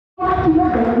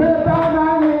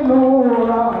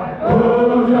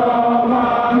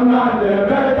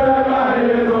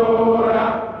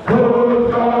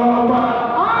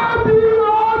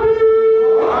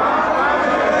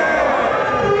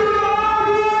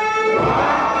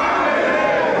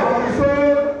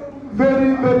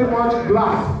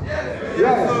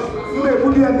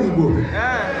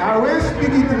I will speak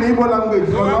it in Igbo language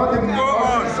for all the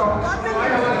songs.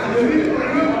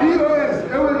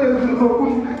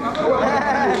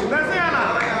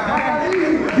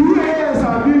 UAS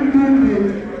have been doing the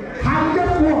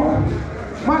hardest work.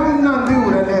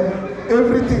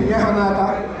 Everything,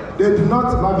 they do not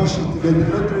lavish it, they do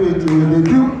not do it, they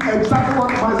do exactly what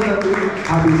President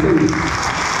have been saying.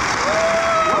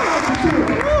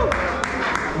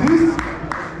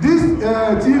 This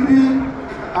TV,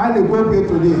 I will go back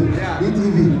today,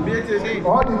 BTV,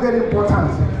 all the very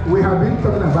important, we have been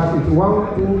talking about it,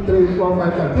 1, 2, 3, 4,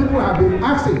 5 times. People have been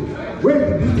asking, where is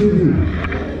the BTV?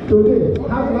 Today,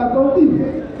 have you done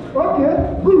it? Okay,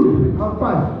 good, I'm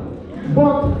fine.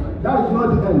 But that is not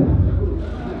the end.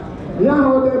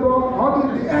 Until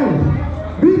the end,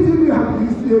 BTV has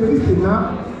existed now,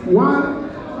 one,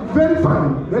 very fine,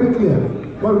 very clear.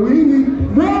 But we need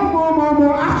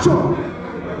more action.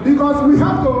 Because we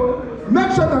have to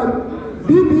make sure that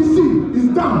BBC is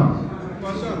down.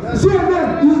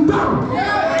 CNN is down.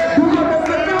 Because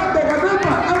they can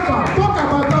never ever talk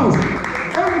about us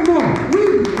anymore. We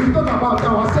talk about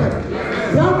ourselves.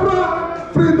 Biafra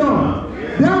freedom.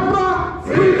 Biafra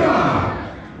freedom.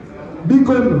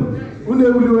 Because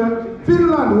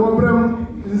Finland Wobrem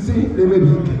see the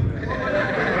baby.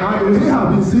 And we have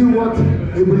been seeing what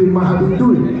Ibrahim have been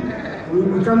doing.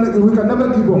 We can never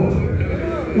give up.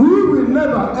 We will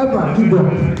never ever give up.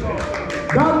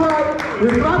 That's why we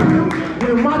grab him, we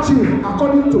match him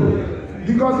according to.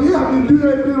 Because he has been doing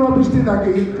every rubbish thing that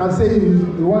he can say he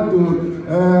want to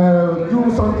do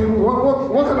something.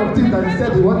 What kind of thing that he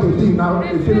said he want to do now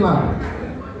in Finland?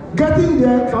 Getting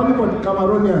there is only for the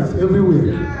Cameroonians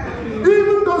everywhere.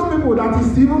 Even those people that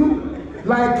is even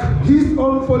like his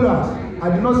own followers, I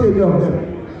did not say any of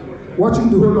them, watching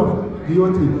the whole of the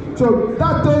whole thing. So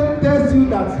that tells you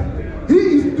that he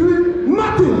is doing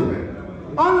nothing,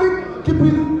 only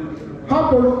keeping how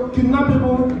to kidnap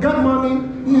people, get money,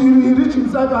 he enrich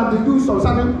himself and they do some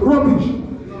certain rubbish.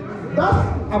 That's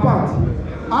about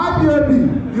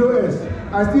IPOB'S.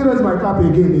 I still raise my cap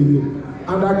again.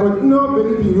 And I continue to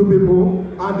believe in you people,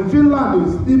 and the Finland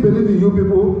is still believe in you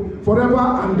people forever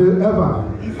and ever.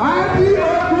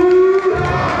 IPOB!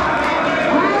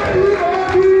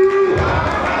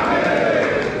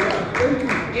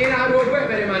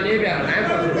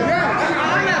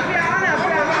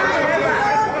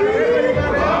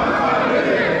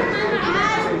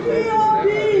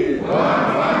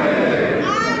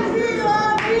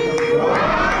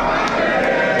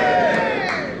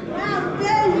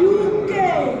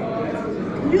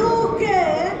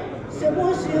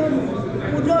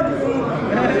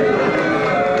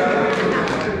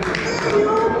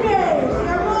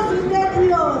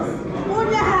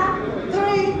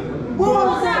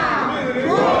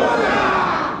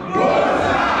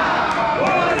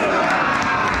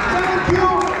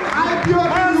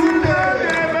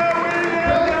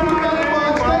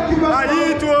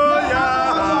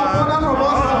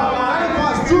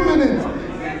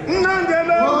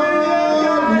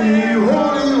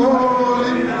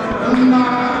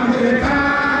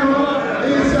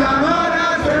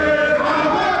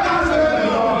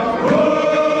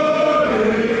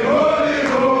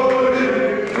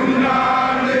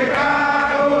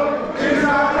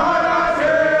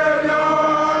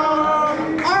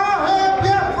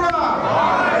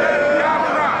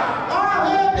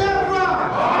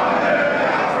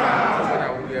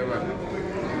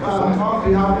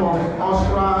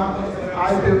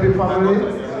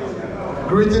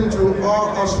 Greeting to all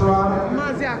Austria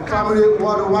family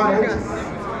worldwide.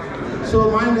 So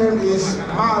my name is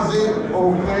Mazi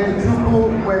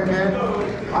Okejukwuweke.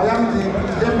 I am the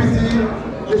Deputy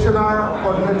National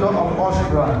Coordinator of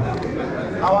Austria.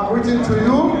 Our greeting to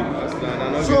you.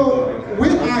 So we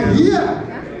are here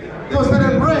to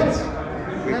celebrate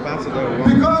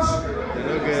because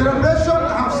celebration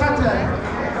have started.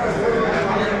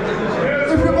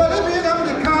 If you believe in them,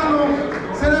 the Kano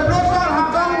celebration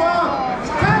have done well.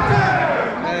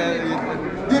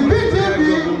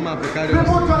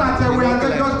 People thought that we are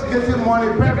just getting money,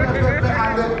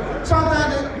 and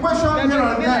sometimes the question here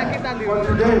and there. But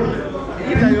today,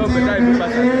 BTV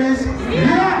is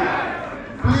here.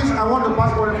 Please, I want to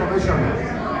pass more information.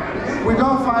 We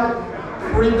don't fight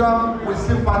freedom with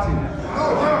sympathy.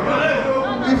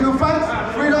 If you fight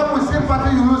freedom with sympathy,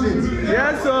 you lose it.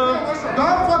 Yes, sir.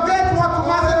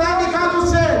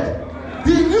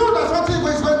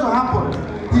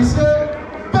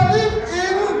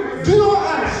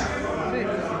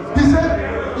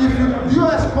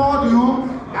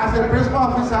 as a principal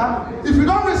officer, if you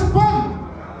don't respond,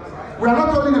 we are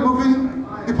not only removing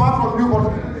the power from you,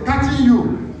 but catching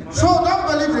you. So don't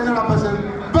believe in another person.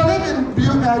 Believe in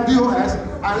DOS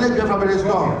and let Biafra be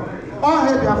restored. All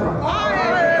hail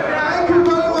Biafra.